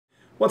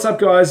What's up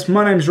guys,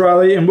 my name's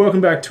Riley and welcome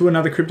back to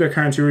another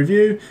cryptocurrency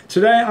review.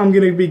 Today I'm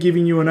going to be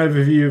giving you an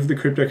overview of the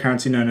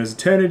cryptocurrency known as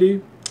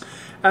Aeternity.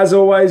 As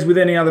always with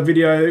any other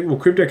video or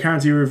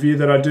cryptocurrency review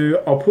that I do,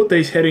 I'll put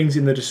these headings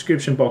in the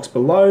description box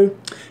below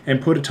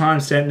and put a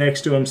timestamp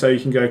next to them so you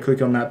can go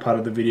click on that part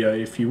of the video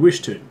if you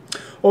wish to.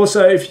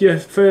 Also, if you're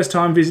first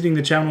time visiting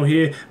the channel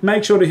here,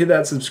 make sure to hit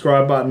that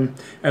subscribe button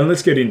and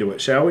let's get into it,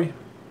 shall we?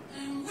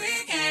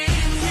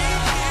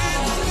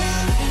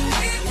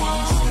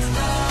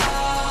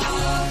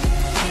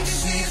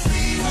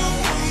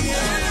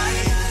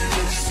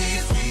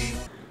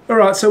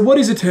 Alright, so what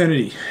is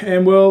Aeternity?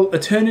 And well,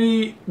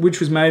 Aeternity,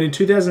 which was made in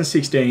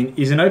 2016,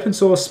 is an open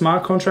source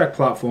smart contract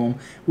platform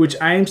which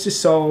aims to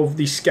solve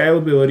the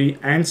scalability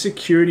and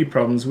security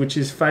problems which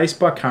is faced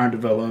by current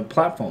development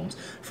platforms,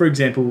 for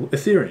example,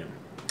 Ethereum.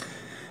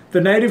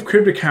 The native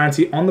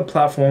cryptocurrency on the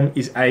platform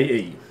is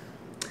AE,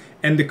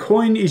 and the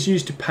coin is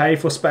used to pay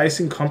for space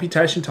and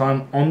computation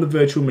time on the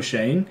virtual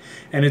machine,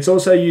 and it's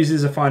also used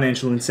as a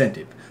financial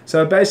incentive.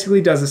 So it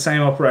basically does the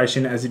same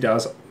operation as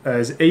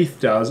ETH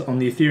does on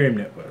the Ethereum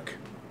network.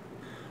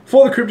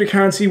 For the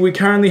cryptocurrency, we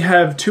currently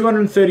have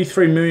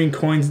 233 million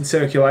coins in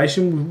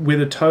circulation with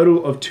a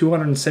total of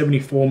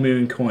 274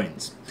 million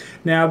coins.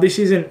 Now this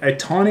isn't a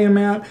tiny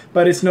amount,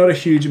 but it's not a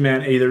huge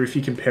amount either if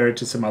you compare it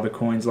to some other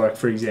coins like,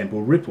 for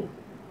example, Ripple.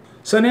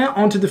 So now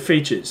onto the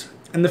features.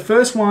 And the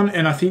first one,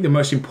 and I think the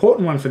most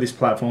important one for this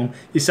platform,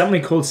 is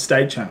something called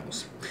state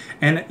channels.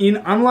 And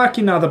unlike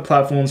in other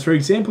platforms, for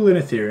example in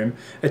Ethereum,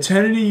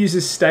 Aeternity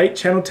uses state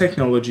channel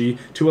technology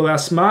to allow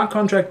smart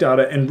contract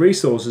data and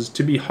resources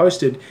to be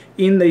hosted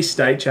in these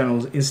state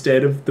channels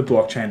instead of the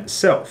blockchain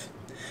itself.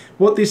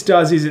 What this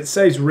does is it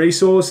saves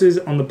resources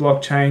on the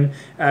blockchain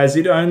as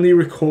it only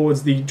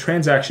records the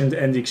transactions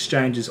and the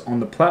exchanges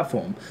on the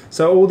platform.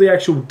 So all the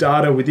actual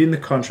data within the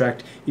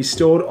contract is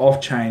stored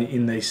off-chain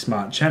in these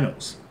smart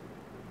channels.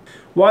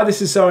 Why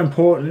this is so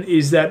important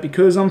is that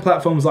because on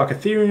platforms like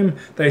Ethereum,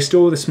 they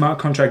store the smart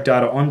contract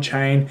data on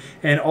chain,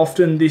 and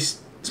often this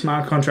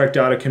smart contract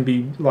data can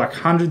be like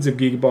hundreds of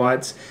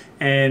gigabytes,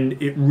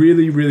 and it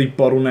really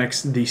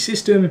bottlenecks the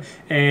system,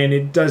 and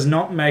it does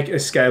not make a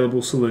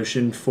scalable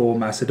solution for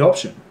mass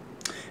adoption.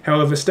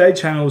 However, state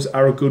channels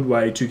are a good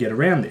way to get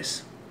around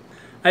this.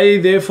 AE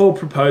therefore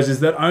proposes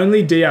that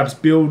only dApps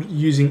built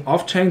using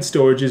off-chain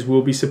storages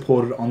will be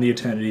supported on the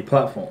Aeternity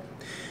platform.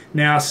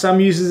 Now, some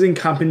users and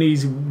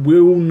companies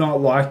will not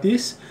like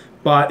this,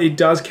 but it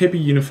does keep a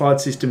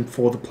unified system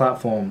for the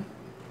platform.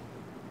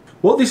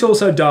 What this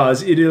also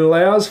does, it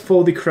allows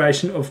for the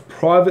creation of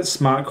private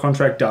smart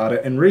contract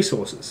data and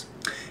resources,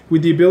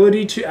 with the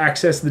ability to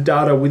access the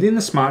data within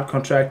the smart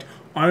contract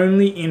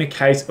only in a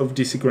case of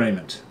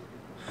disagreement.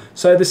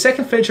 So the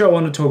second feature I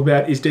want to talk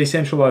about is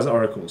decentralized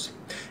oracles.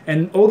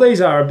 And all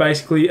these are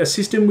basically a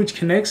system which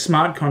connects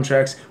smart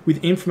contracts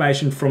with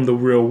information from the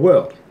real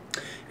world.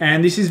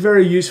 And this is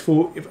very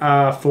useful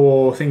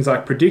for things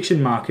like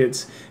prediction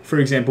markets, for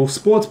example,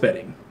 sports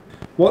betting.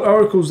 What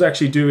oracles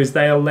actually do is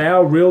they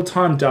allow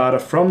real-time data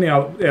from the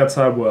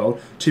outside world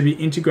to be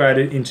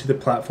integrated into the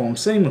platform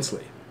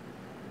seamlessly.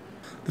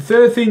 The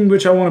third thing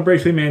which I want to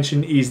briefly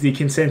mention is the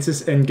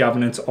consensus and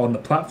governance on the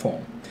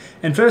platform.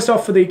 And first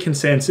off, for the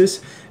consensus,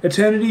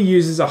 Aeternity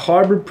uses a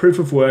hybrid proof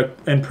of work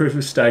and proof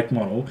of stake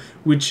model,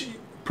 which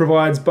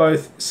provides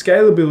both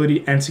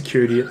scalability and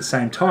security at the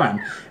same time.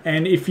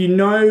 And if you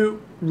know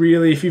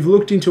if you've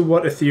looked into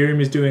what Ethereum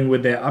is doing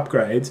with their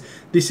upgrades,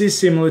 this is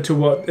similar to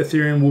what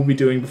Ethereum will be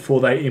doing before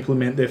they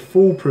implement their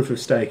full proof of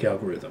stake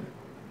algorithm.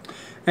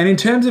 And in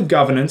terms of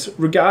governance,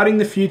 regarding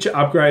the future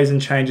upgrades and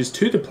changes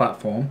to the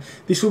platform,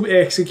 this will be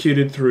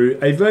executed through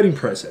a voting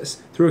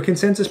process, through a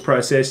consensus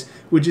process,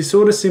 which is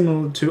sort of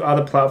similar to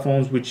other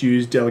platforms which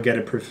use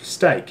delegated proof of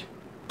stake.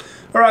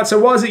 Alright, so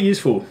why is it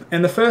useful?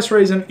 And the first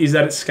reason is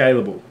that it's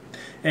scalable.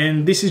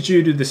 And this is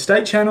due to the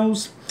state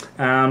channels.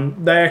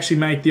 They actually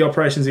make the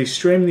operations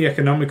extremely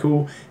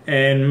economical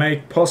and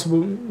make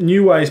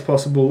new ways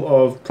possible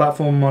of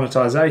platform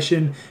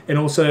monetization, and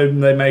also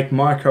they make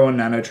micro and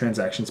nano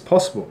transactions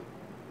possible.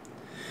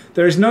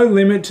 There is no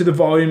limit to the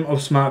volume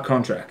of smart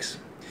contracts.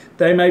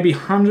 They may be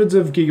hundreds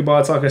of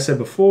gigabytes like I said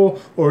before,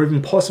 or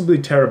even possibly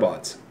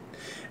terabytes.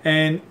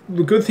 And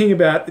the good thing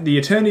about the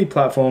Aeternity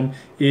platform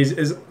is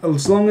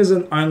as long as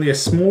only a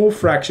small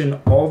fraction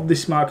of the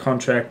smart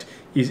contract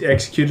is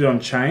executed on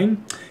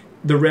chain,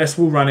 the rest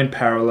will run in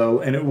parallel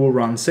and it will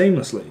run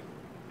seamlessly.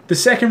 The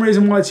second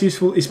reason why it's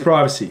useful is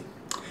privacy.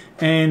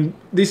 And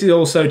this is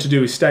also to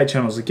do with state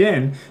channels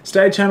again.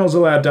 State channels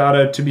allow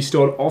data to be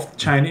stored off the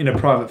chain in a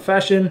private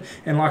fashion,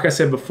 and like I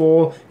said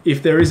before,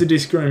 if there is a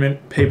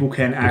disagreement, people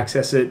can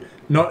access it.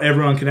 Not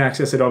everyone can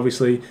access it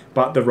obviously,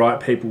 but the right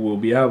people will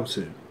be able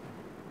to.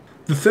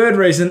 The third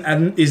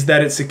reason is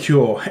that it's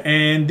secure,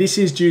 and this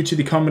is due to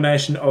the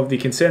combination of the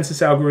consensus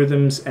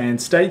algorithms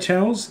and state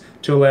channels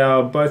to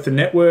allow both the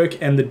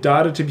network and the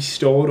data to be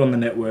stored on the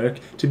network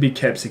to be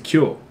kept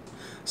secure.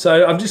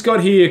 So I've just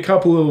got here a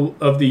couple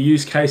of the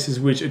use cases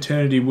which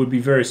Aeternity would be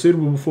very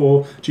suitable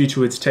for due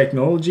to its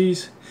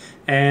technologies.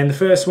 And the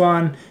first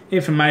one,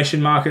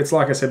 information markets,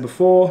 like I said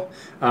before,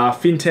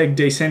 fintech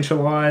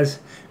decentralized,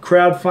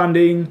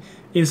 crowdfunding,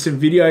 instant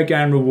video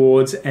game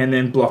rewards, and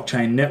then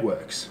blockchain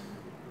networks.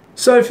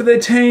 So for their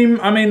team,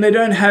 I mean, they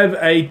don't have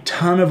a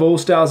ton of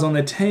all-stars on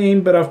their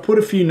team, but I've put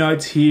a few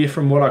notes here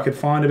from what I could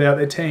find about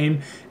their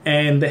team.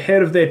 And the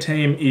head of their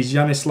team is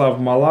Yanislav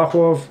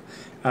Malakov.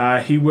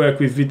 He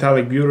worked with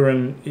Vitalik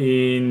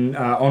Buterin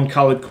on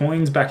Colored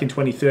Coins back in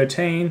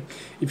 2013.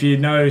 If you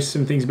know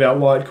some things about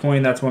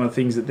Litecoin, that's one of the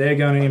things that they're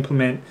going to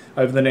implement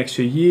over the next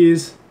few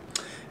years.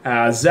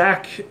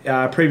 Zach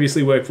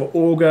previously worked for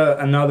Augur,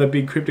 another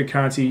big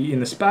cryptocurrency in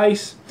the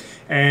space.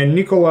 And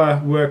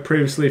Nikola worked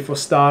previously for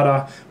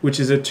Starter, which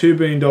is a $2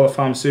 billion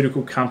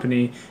pharmaceutical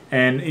company,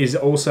 and is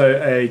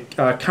also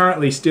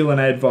currently still an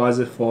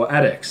advisor for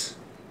ADEX.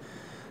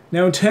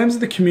 Now, in terms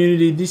of the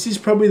community, this is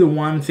probably the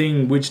one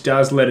thing which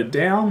does let it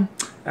down.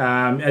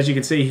 As you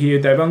can see here,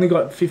 they've only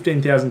got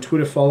 15,000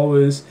 Twitter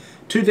followers,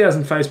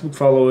 2,000 Facebook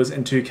followers,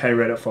 and 2K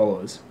Reddit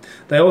followers.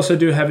 They also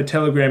do have a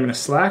Telegram and a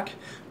Slack,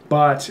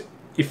 but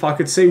if I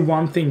could see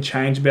one thing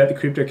change about the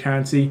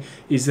cryptocurrency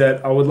is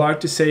that I would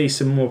like to see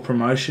some more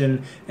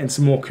promotion and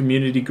some more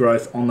community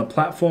growth on the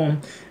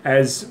platform.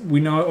 As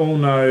we all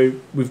know,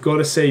 we've got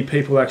to see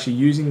people actually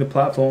using the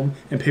platform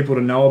and people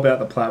to know about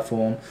the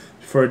platform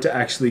for it to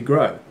actually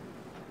grow.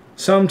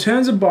 So in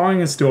terms of buying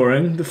and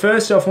storing, the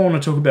first off I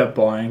want to talk about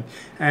buying.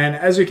 And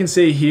as we can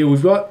see here,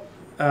 we've got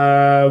 15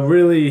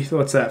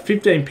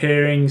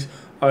 pairings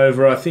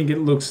over, I think it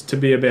looks to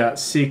be about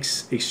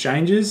 6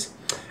 exchanges.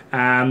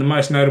 The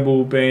most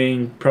notable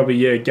being probably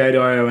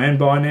Gate.io and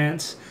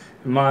Binance.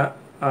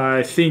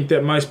 I think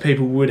that most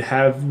people would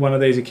have one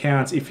of these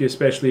accounts,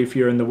 especially if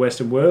you're in the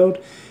Western world.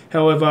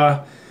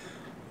 However,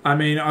 I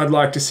mean, I'd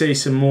like to see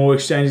some more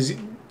exchanges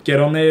get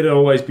on there. It'd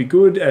always be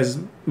good, as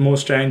more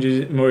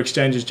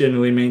exchanges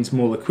generally means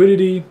more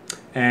liquidity,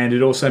 and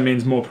it also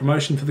means more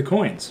promotion for the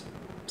coins.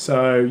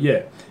 So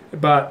yeah,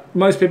 but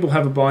most people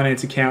have a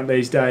Binance account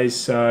these days,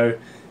 so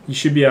you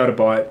should be able to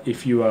buy it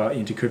if you are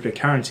into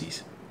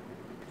cryptocurrencies.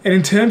 And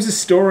in terms of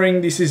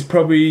storing, this is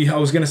probably, I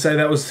was going to say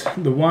that was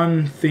the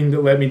one thing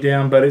that let me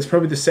down, but it's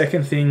probably the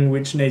second thing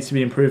which needs to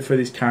be improved for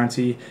this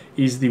currency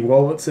is the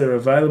wallets that are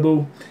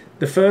available.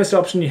 The first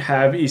option you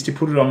have is to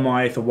put it on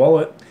My Ether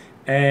wallet,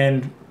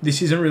 and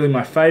this isn't really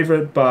my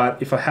favorite,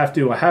 but if I have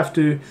to, I have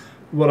to.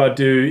 What I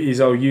do is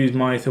I'll use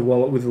My Ether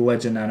wallet with the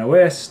Ledger Nano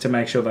S to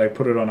make sure they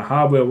put it on a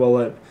hardware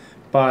wallet,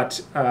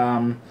 but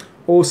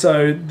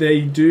also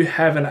they do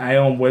have an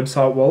Aeon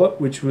website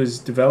wallet which was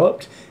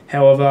developed.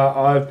 However,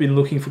 I've been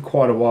looking for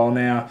quite a while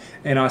now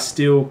and I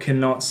still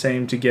cannot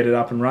seem to get it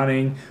up and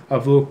running.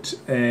 I've looked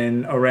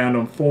around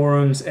on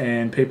forums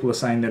and people are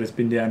saying that it's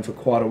been down for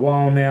quite a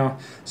while now.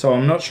 So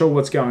I'm not sure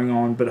what's going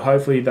on, but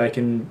hopefully they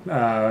can,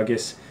 I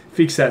guess,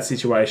 fix that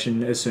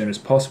situation as soon as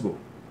possible.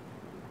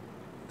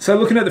 So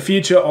looking at the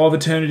future of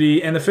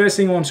Eternity, and the first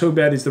thing I want to talk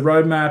about is the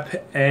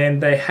roadmap,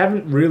 and they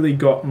haven't really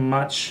got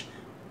much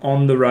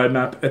on the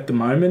roadmap at the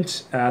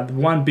moment. The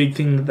one big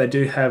thing that they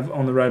do have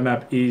on the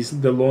roadmap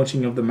is the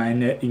launching of the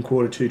mainnet in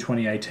Q2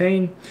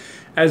 2018.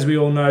 As we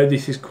all know,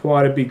 this is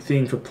quite a big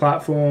thing for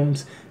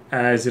platforms,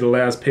 as it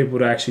allows people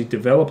to actually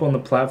develop on the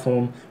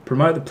platform,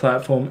 promote the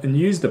platform, and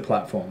use the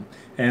platform.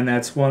 And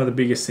that's one of the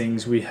biggest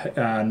things we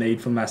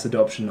need for mass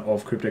adoption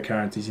of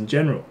cryptocurrencies in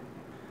general.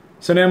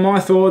 So now my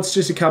thoughts,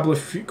 just a couple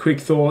of quick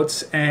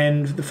thoughts,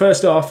 and the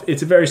first off,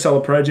 it's a very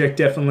solid project,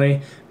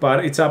 definitely,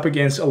 but it's up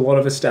against a lot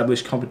of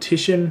established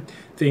competition,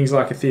 things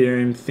like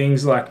Ethereum,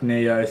 things like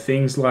Neo,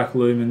 things like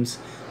Lumens.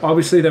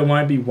 Obviously there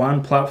won't be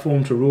one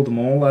platform to rule them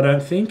all, I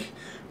don't think,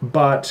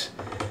 but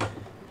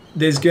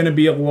there's going to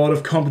be a lot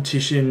of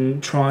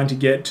competition trying to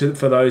get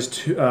for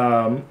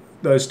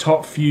those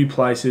top few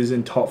places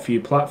and top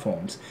few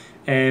platforms.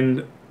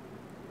 And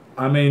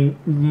I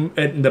mean,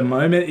 at the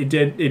moment,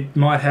 it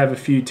might have a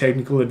few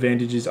technical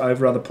advantages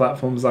over other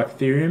platforms like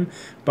Ethereum,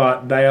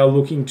 but they are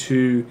looking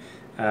to,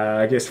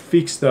 I guess,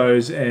 fix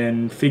those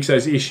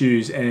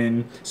issues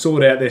and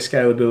sort out their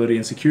scalability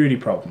and security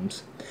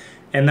problems.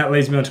 And that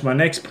leads me on to my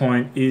next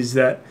point, is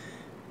that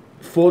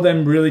for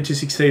them really to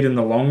succeed in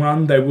the long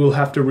run, they will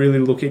have to really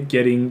look at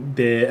getting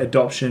their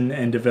adoption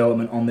and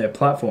development on their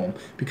platform,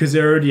 because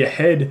they're already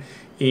ahead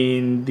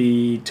in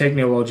the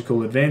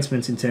technological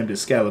advancements in terms of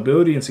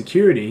scalability and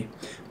security,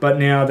 but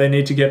now they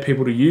need to get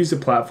people to use the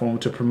platform,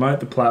 to promote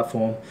the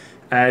platform,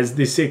 as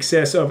the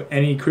success of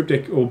any crypto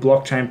or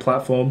blockchain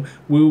platform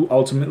will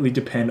ultimately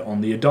depend on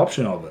the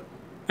adoption of it.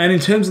 And in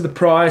terms of the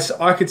price,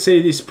 I could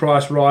see this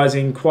price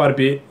rising quite a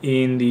bit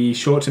in the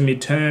short to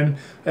mid term.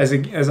 As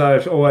I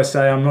always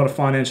say, I'm not a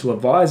financial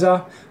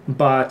advisor,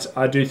 but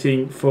I do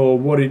think for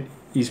what it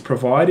is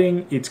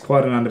providing, it's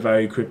quite an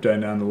undervalued crypto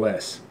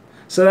nonetheless.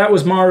 So that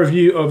was my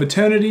review of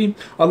Eternity.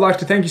 I'd like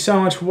to thank you so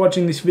much for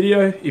watching this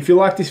video. If you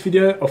liked this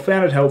video or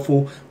found it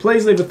helpful,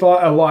 please leave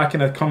a like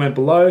and a comment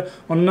below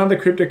on another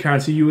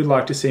cryptocurrency you would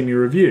like to see me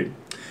review.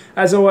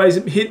 As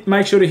always,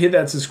 make sure to hit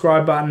that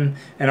subscribe button,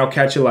 and I'll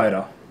catch you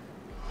later.